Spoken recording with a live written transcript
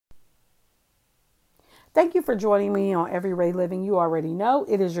Thank you for joining me on Every Ray Living. You already know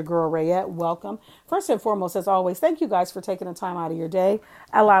it is your girl Rayette. Welcome. First and foremost, as always, thank you guys for taking the time out of your day,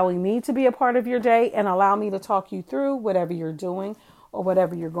 allowing me to be a part of your day, and allow me to talk you through whatever you're doing or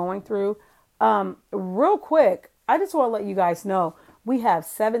whatever you're going through. Real quick, I just want to let you guys know we have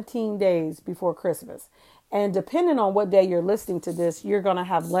 17 days before Christmas. And depending on what day you're listening to this, you're going to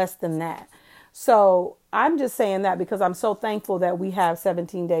have less than that. So I'm just saying that because I'm so thankful that we have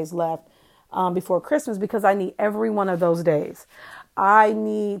 17 days left before Christmas, because I need every one of those days. I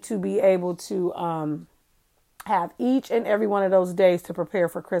need to be able to have each and every one of those days to prepare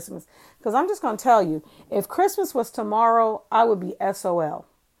for Christmas. Because I'm just going to tell you, if Christmas was tomorrow, I would be SOL.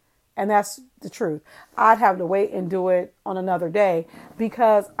 And that's the truth. I'd have to wait and do it on another day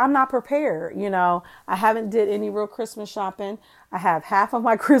because I'm not prepared. I haven't did any real Christmas shopping. I have half of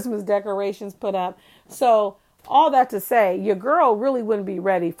my Christmas decorations put up. So all that to say, your girl really wouldn't be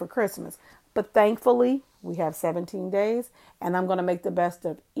ready for Christmas. But thankfully, we have 17 days, and I'm going to make the best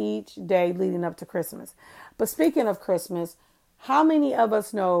of each day leading up to Christmas. But speaking of Christmas, how many of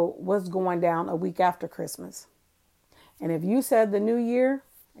us know what's going down a week after Christmas? And if you said the new year,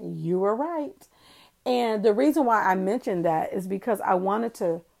 you were right. And the reason why I mentioned that is because I wanted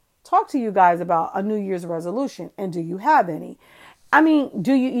to talk to you guys about a New Year's resolution. And do you have any? I mean,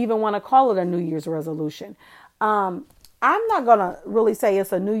 do you even want to call it a New Year's resolution? I'm not going to really say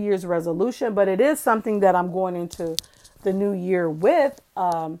it's a New Year's resolution, but it is something that I'm going into the new year with.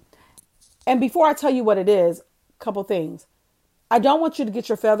 And before I tell you what it is, a couple things. I don't want you to get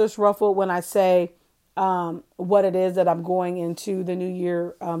your feathers ruffled when I say what it is that I'm going into the new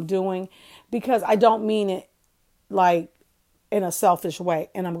year doing, because I don't mean it like in a selfish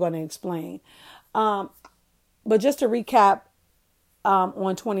way, and I'm going to explain. But just to recap,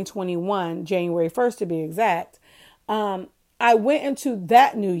 on 2021, January 1st to be exact, I went into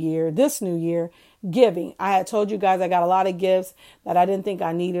this new year, giving. I had told you guys I got a lot of gifts that I didn't think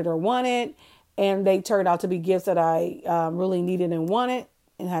I needed or wanted, and they turned out to be gifts that I really needed and wanted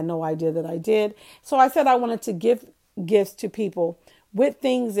and had no idea that I did. So I said I wanted to give gifts to people with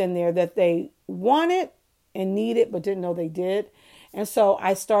things in there that they wanted and needed but didn't know they did. And so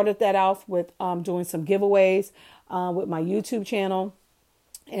I started that off with doing some giveaways with my YouTube channel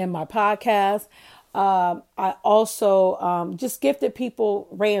and my podcast. I also just gifted people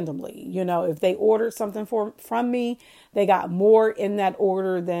randomly. If they ordered something from me, they got more in that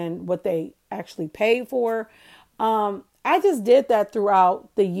order than what they actually paid for. I just did that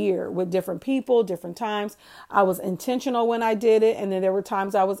throughout the year with different people, different times. I was intentional when I did it, and then there were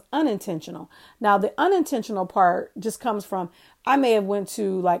times I was unintentional. Now, the unintentional part just comes from I may have went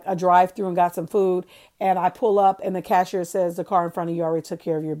to like a drive-through and got some food, and I pull up and the cashier says the car in front of you already took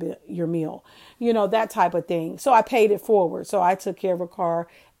care of your meal. That type of thing. So I paid it forward. So I took care of a car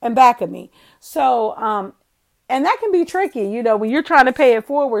and back of me. So, and that can be tricky, when you're trying to pay it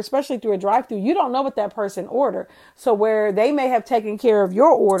forward, especially through a drive-through, you don't know what that person ordered. So where they may have taken care of your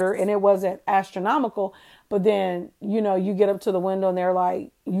order and it wasn't astronomical, but then, you get up to the window and they're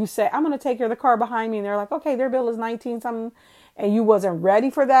like, you say, I'm going to take care of the car behind me. And they're like, okay, their bill is 19 something. And you wasn't ready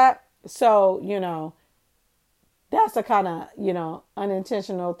for that. So, that's the kind of,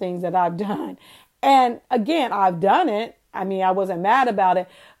 unintentional things that I've done. And again, I've done it. I mean, I wasn't mad about it,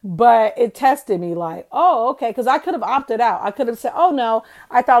 but it tested me like, oh, okay. Cause I could have opted out. I could have said, oh no,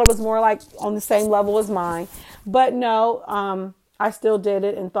 I thought it was more like on the same level as mine, but no, I still did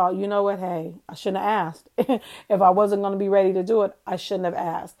it and thought, you know what? Hey, I shouldn't have asked. If I wasn't going to be ready to do it, I shouldn't have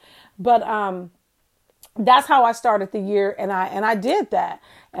asked. But, that's how I started the year. And I did that,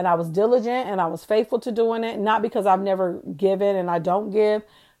 and I was diligent and I was faithful to doing it. Not because I've never given and I don't give,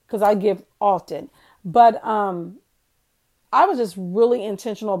 because I give often, but, I was just really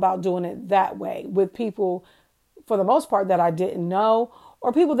intentional about doing it that way with people, for the most part, that I didn't know,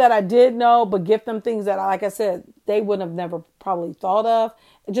 or people that I did know, but give them things that, like I said, they wouldn't have never probably thought of,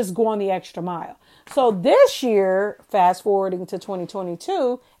 and just going the extra mile. So this year, fast forwarding to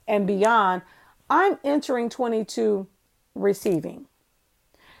 2022 and beyond, I'm entering 22 receiving.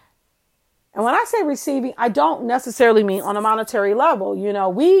 And when I say receiving, I don't necessarily mean on a monetary level.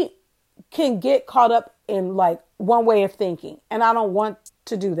 We can get caught up in like one way of thinking. And I don't want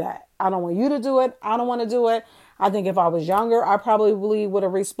to do that. I don't want you to do it. I don't want to do it. I think if I was younger, I probably would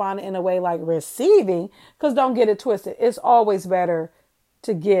have responded in a way like receiving, because don't get it twisted. It's always better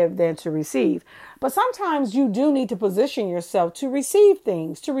to give than to receive. But sometimes you do need to position yourself to receive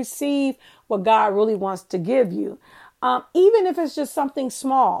things, to receive what God really wants to give you. Even if it's just something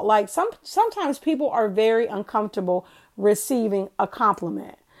small, like sometimes people are very uncomfortable receiving a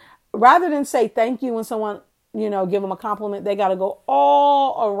compliment. Rather than say thank you when someone, give them a compliment, they got to go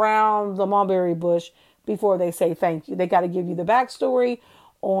all around the mulberry bush before they say thank you. They got to give you the backstory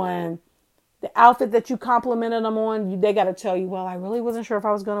on the outfit that you complimented them on. They got to tell you, well, I really wasn't sure if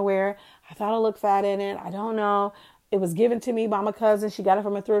I was going to wear it. I thought I looked fat in it. I don't know. It was given to me by my cousin. She got it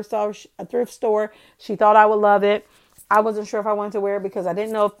from a thrift store. She thought I would love it. I wasn't sure if I wanted to wear it because I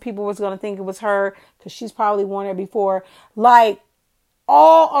didn't know if people was going to think it was her because she's probably worn it before. Like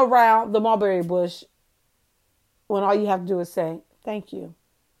all around the mulberry bush, when all you have to do is say, thank you.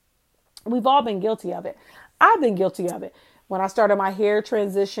 We've all been guilty of it. I've been guilty of it. When I started my hair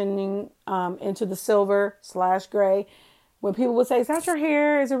transitioning into the silver/gray, when people would say, is that your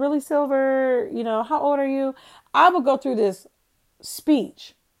hair? Is it really silver? You know, how old are you? I would go through this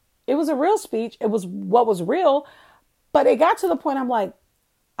speech. It was a real speech. It was what was real. But it got to the point I'm like,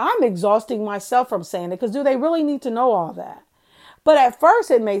 I'm exhausting myself from saying it because do they really need to know all that? But at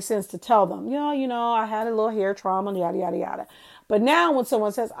first it made sense to tell them, I had a little hair trauma, yada, yada, yada. But now when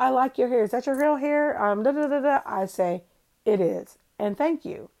someone says, I like your hair, is that your real hair? I say, it is. And thank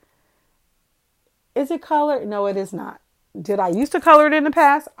you. Is it colored? No, it is not. Did I used to color it in the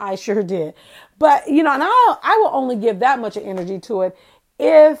past? I sure did. But, and I will only give that much energy to it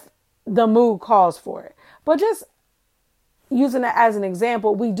if the mood calls for it. But just using it as an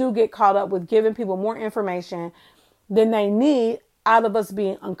example, we do get caught up with giving people more information than they need out of us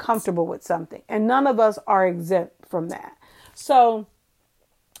being uncomfortable with something. And none of us are exempt from that. So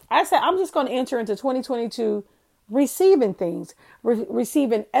I said, I'm just going to enter into 2022 receiving things,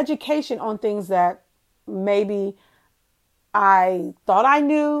 receiving education on things that maybe I thought I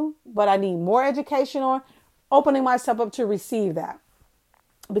knew, but I need more education on, opening myself up to receive that.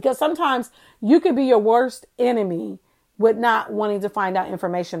 Because sometimes you could be your worst enemy with not wanting to find out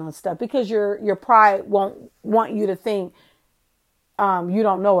information on stuff because your pride won't want you to think you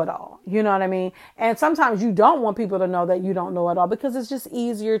don't know it all. You know what I mean? And sometimes you don't want people to know that you don't know it all because it's just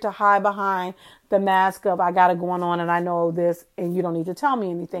easier to hide behind the mask of I got it going on and I know this and you don't need to tell me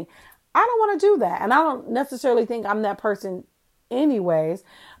anything. I don't want to do that. And I don't necessarily think I'm that person anyways,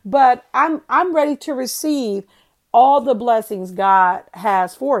 but I'm ready to receive all the blessings God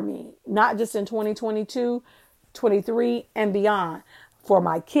has for me, not just in 2022, 23 and beyond, for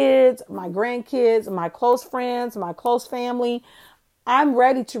my kids, my grandkids, my close friends, my close family. I'm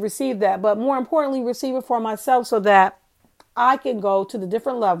ready to receive that, but more importantly, receive it for myself so that I can go to the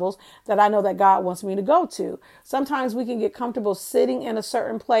different levels that I know that God wants me to go to. Sometimes we can get comfortable sitting in a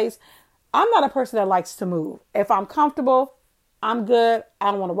certain place. I'm not a person that likes to move. If I'm comfortable, I'm good.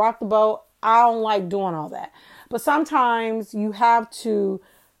 I don't want to rock the boat. I don't like doing all that. But sometimes you have to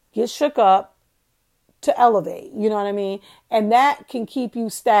get shook up to elevate, you know what I mean? And that can keep you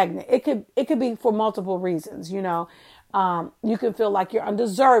stagnant. It could be for multiple reasons, you can feel like you're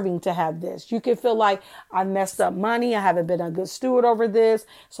undeserving to have this. You can feel like I messed up money. I haven't been a good steward over this.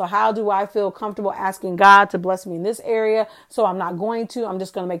 So how do I feel comfortable asking God to bless me in this area? So I'm not going to. I'm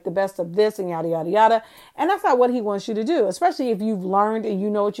just going to make the best of this and yada, yada, yada. And that's not what he wants you to do, especially if you've learned and you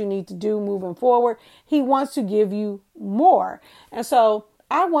know what you need to do moving forward. He wants to give you more. And so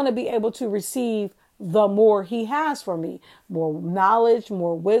I want to be able to receive the more he has for me, more knowledge,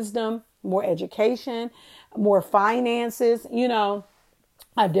 more wisdom, more education, more finances,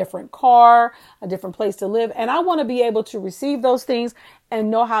 a different car, a different place to live. And I want to be able to receive those things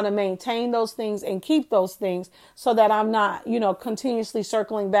and know how to maintain those things and keep those things so that I'm not, continuously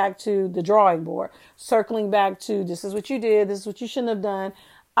circling back to the drawing board, circling back to this is what you did. This is what you shouldn't have done.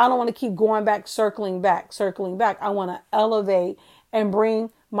 I don't want to keep going back, circling back. I want to elevate and bring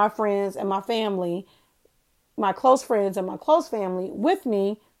my friends and my family, my close friends and my close family with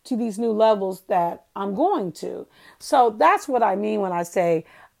me to these new levels that I'm going to. So that's what I mean when I say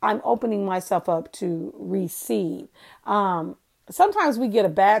I'm opening myself up to receive. Sometimes we get a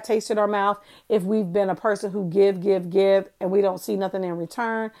bad taste in our mouth if we've been a person who give, and we don't see nothing in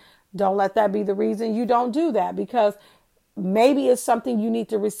return. Don't let that be the reason you don't do that, because maybe it's something you need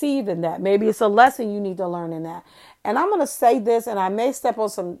to receive in that. Maybe it's a lesson you need to learn in that. And I'm going to say this, and I may step on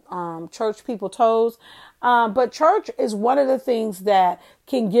some church people toes, but church is one of the things that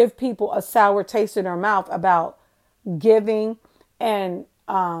can give people a sour taste in their mouth about giving and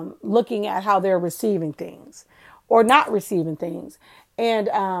looking at how they're receiving things or not receiving things. And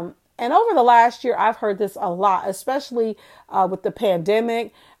over the last year, I've heard this a lot, especially with the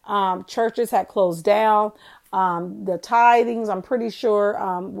pandemic. Churches had closed down. The tithings, I'm pretty sure,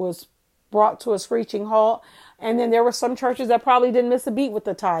 was brought to a screeching halt. And then there were some churches that probably didn't miss a beat with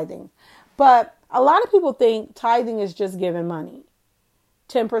the tithing. But a lot of people think tithing is just giving money,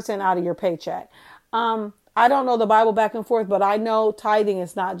 10% out of your paycheck. I don't know the Bible back and forth, but I know tithing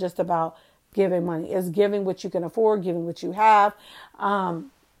is not just about giving money. It's giving what you can afford, giving what you have. And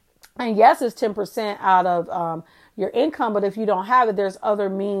And yes, it's 10% out of your income, but if you don't have it, there's other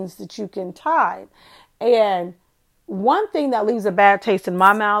means that you can tithe. And one thing that leaves a bad taste in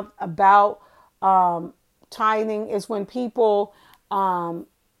my mouth about tithing is when people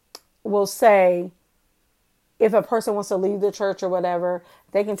will say, if a person wants to leave the church or whatever,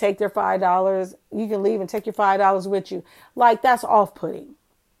 they can take their $5. You can leave and take your $5 with you. Like, that's off-putting,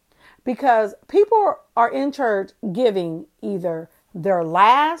 because people are in church giving either their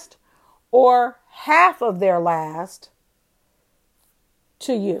last or half of their last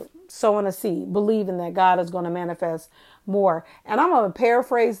to you, sowing a seed, believing that God is going to manifest more. And I'm going to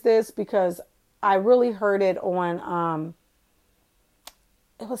paraphrase this because I really heard it on,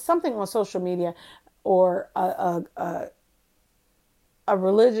 it was something on social media or a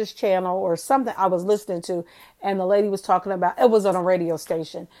religious channel or something I was listening to. And the lady was talking about, it was on a radio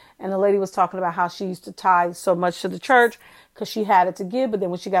station. And the lady was talking about how she used to tithe so much to the church because she had it to give. But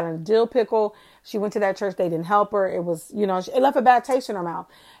then when she got in a dill pickle, she went to that church. They didn't help her. It was, it left a bad taste in her mouth.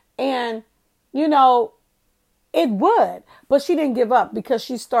 And, it would, but she didn't give up because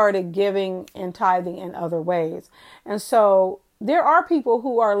she started giving and tithing in other ways. And so there are people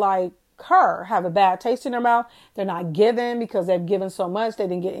who are like her, have a bad taste in their mouth. They're not giving because they've given so much. They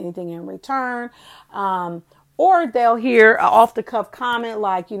didn't get anything in return. Or they'll hear an off the cuff comment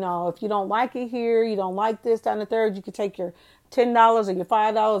like, if you don't like it here, you don't like this, down the third, you could take your $10 or your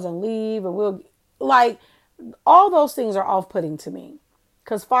 $5 and leave, and we'll all those things are off putting to me.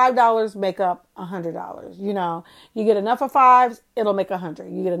 Because $5 make up $100. You get enough of fives, it'll make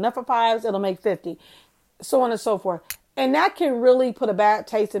 100. You get enough of fives, it'll make 50. So on and so forth. And that can really put a bad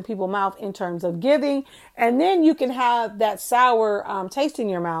taste in people's mouth in terms of giving. And then you can have that sour taste in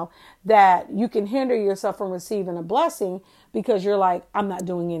your mouth that you can hinder yourself from receiving a blessing because you're like, I'm not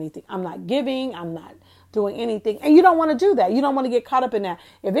doing anything. I'm not giving. I'm not doing anything. And you don't want to do that. You don't want to get caught up in that.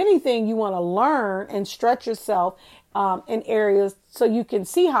 If anything, you want to learn and stretch yourself in areas so you can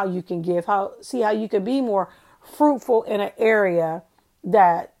see how you can give, see how you can be more fruitful in an area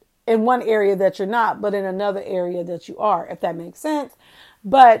in one area that you're not, but in another area that you are, if that makes sense.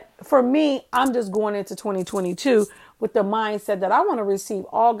 But for me, I'm just going into 2022 with the mindset that I want to receive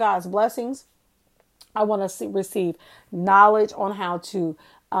all God's blessings. I want to receive knowledge on how to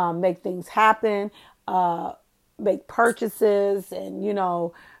make things happen, make purchases,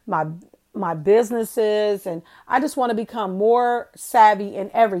 and, my businesses. And I just want to become more savvy in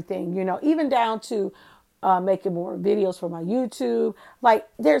everything, even down to making more videos for my YouTube. Like,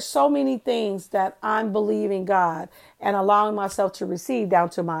 there's so many things that I'm believing God and allowing myself to receive, down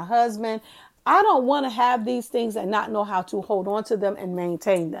to my husband. I don't want to have these things and not know how to hold on to them and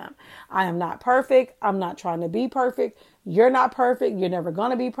maintain them. I am not perfect. I'm not trying to be perfect. You're not perfect. You're never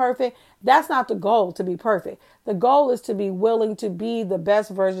going to be perfect. That's not the goal, to be perfect. The goal is to be willing to be the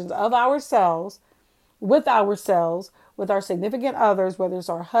best versions of ourselves, with our significant others, whether it's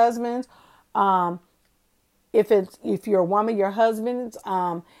our husbands, if you're a woman, your husbands,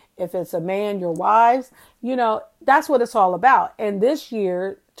 if it's a man, your wives, that's what it's all about. And this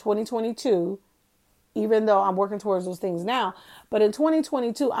year, 2022, even though I'm working towards those things now, but in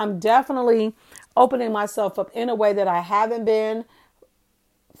 2022, I'm definitely opening myself up in a way that I haven't been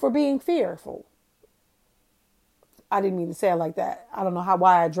for being fearful. I didn't mean to say it like that. I don't know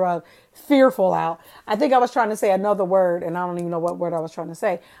why I drug fearful out. I think I was trying to say another word, and I don't even know what word I was trying to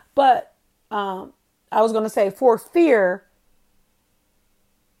say. But I was going to say for fear.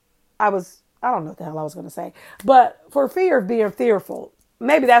 I don't know what the hell I was going to say. But for fear of being fearful.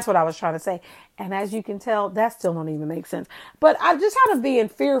 Maybe that's what I was trying to say. And as you can tell, that still don't even make sense. But I just out of being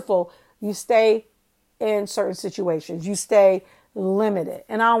fearful, you stay in certain situations. You stay limited.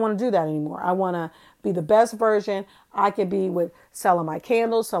 And I don't want to do that anymore. I want to be the best version I can be with selling my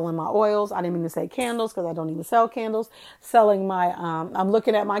candles, selling my oils. I didn't mean to say candles because I don't even sell candles. Selling my, I'm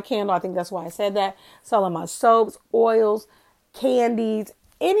looking at my candle. I think that's why I said that. Selling my soaps, oils, candies,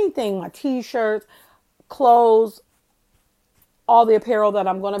 anything, my t-shirts, clothes, all the apparel that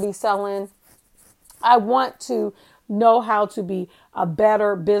I'm going to be selling. I want to know how to be a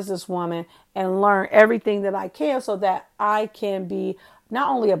better businesswoman and learn everything that I can so that I can be not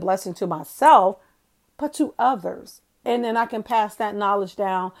only a blessing to myself, but to others. And then I can pass that knowledge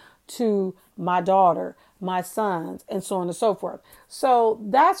down to my daughter, my sons, and so on and so forth. So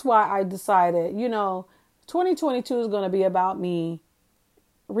that's why I decided, 2022 is going to be about me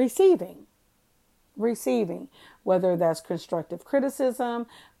receiving, whether that's constructive criticism,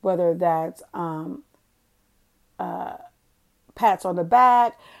 whether that's pats on the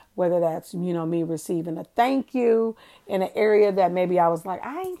back, whether that's, me receiving a thank you in an area that maybe I was like,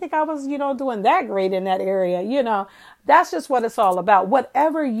 I didn't think I was, doing that great in that area. That's just what it's all about.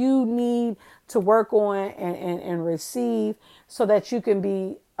 Whatever you need to work on and receive so that you can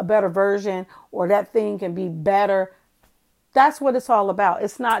be a better version, or that thing can be better. That's what it's all about.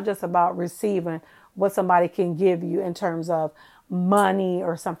 It's not just about receiving what somebody can give you in terms of money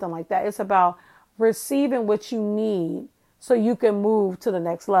or something like that. It's about receiving what you need so you can move to the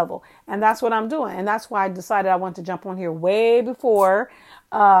next level. And that's what I'm doing. And that's why I decided I want to jump on here way before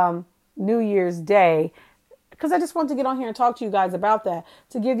New Year's Day, because I just want to get on here and talk to you guys about that,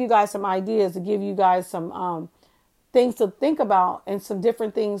 to give you guys some ideas, to give you guys some things to think about, and some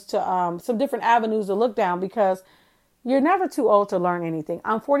different things to some different avenues to look down, because you're never too old to learn anything.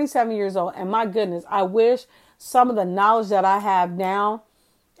 I'm 47 years old, and my goodness, I wish some of the knowledge that I have now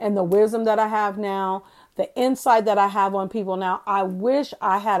and the wisdom that I have now, the insight that I have on people now, I wish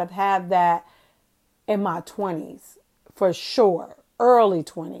I had have had that in my 20s, for sure, early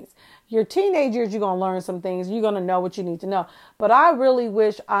 20s. Your teenagers, you're going to learn some things. You're going to know what you need to know. But I really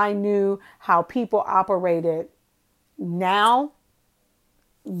wish I knew how people operated now,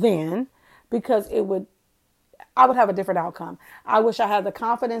 then, because I would have a different outcome. I wish I had the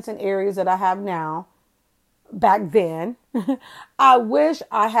confidence in areas that I have now back then. I wish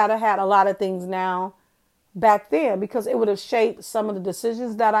I had a lot of things now back then, because it would have shaped some of the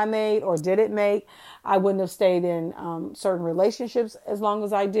decisions that I made or didn't make. I wouldn't have stayed in certain relationships as long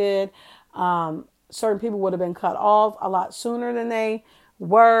as I did. Certain people would have been cut off a lot sooner than they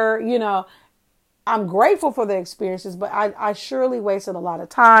were. I'm grateful for the experiences, but I surely wasted a lot of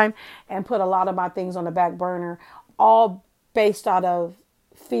time and put a lot of my things on the back burner, all based out of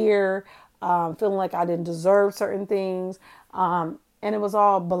fear, feeling like I didn't deserve certain things. And it was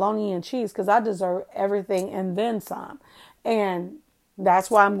all bologna and cheese, because I deserve everything and then some. And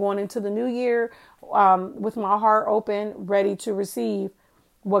that's why I'm going into the new year with my heart open, ready to receive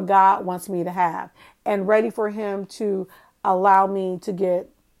what God wants me to have, and ready for him to allow me to get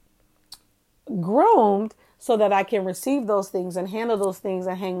groomed so that I can receive those things and handle those things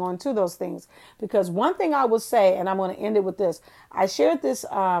and hang on to those things. Because one thing I will say, and I'm going to end it with this. I shared this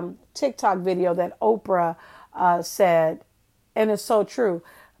TikTok video that Oprah said, and it's so true.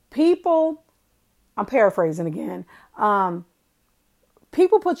 People, I'm paraphrasing again,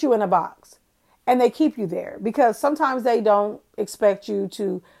 people put you in a box and they keep you there because sometimes they don't expect you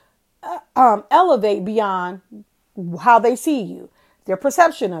to elevate beyond how they see you, their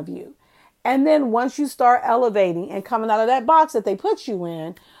perception of you. And then once you start elevating and coming out of that box that they put you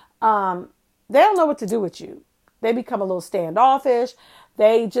in, they don't know what to do with you. They become a little standoffish.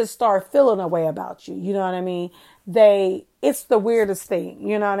 They just start feeling a way about you. You know what I mean? It's the weirdest thing.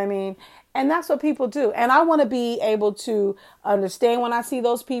 You know what I mean? And that's what people do. And I want to be able to understand when I see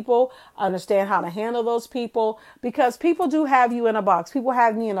those people, understand how to handle those people, because people do have you in a box. People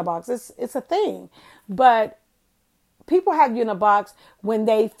have me in a box. It's a thing. But people have you in a box when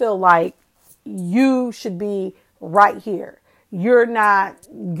they feel like you should be right here. You're not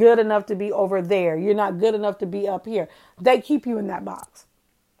good enough to be over there. You're not good enough to be up here. They keep you in that box.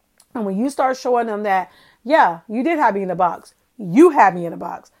 And when you start showing them that, yeah, you did have me in a box. You had me in a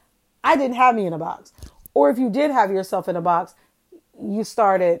box. I didn't have me in a box. Or if you did have yourself in a box, you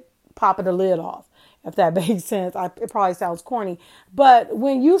started popping the lid off, if that makes sense. It probably sounds corny. But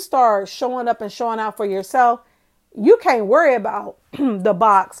when you start showing up and showing out for yourself, you can't worry about the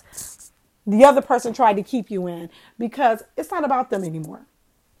box the other person tried to keep you in, because it's not about them anymore.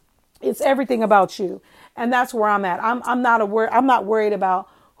 It's everything about you. And that's where I'm at. I'm not worried about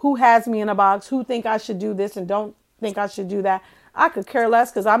who has me in a box, who think I should do this and don't think I should do that. I could care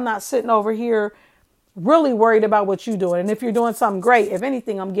less, because I'm not sitting over here really worried about what you're doing. And if you're doing something great, if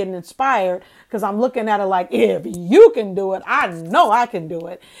anything, I'm getting inspired, because I'm looking at it like, if you can do it, I know I can do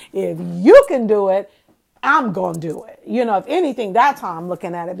it. If you can do it, I'm going to do it. If anything, that's how I'm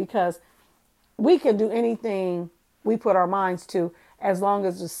looking at it, because we can do anything we put our minds to, as long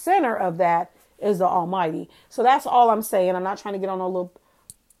as the center of that is the Almighty. So that's all I'm saying. I'm not trying to get on a little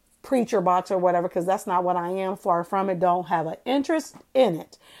preacher box or whatever, because that's not what I am. Far from it. Don't have an interest in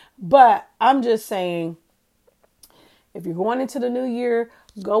it. But I'm just saying, if you're going into the new year,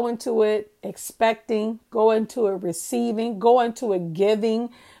 go into it expecting, go into it receiving, go into it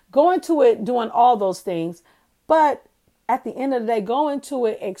giving, go into it doing all those things. But at the end of the day, go into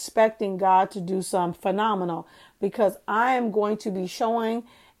it expecting God to do something phenomenal, because I am going to be showing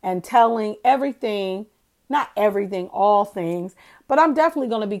and telling everything, not everything, all things, but I'm definitely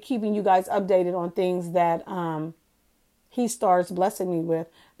going to be keeping you guys updated on things that he starts blessing me with,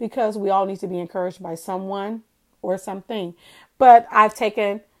 because we all need to be encouraged by someone or something. But I've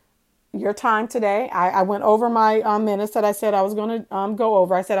taken your time today. I went over my minutes that I said I was going to go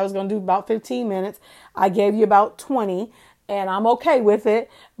over. I said I was going to do about 15 minutes. I gave you about 20, and I'm okay with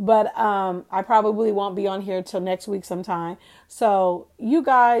it. But I probably won't be on here till next week sometime. So you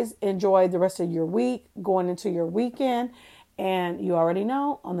guys enjoy the rest of your week, going into your weekend. And you already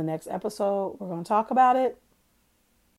know, on the next episode, we're going to talk about it.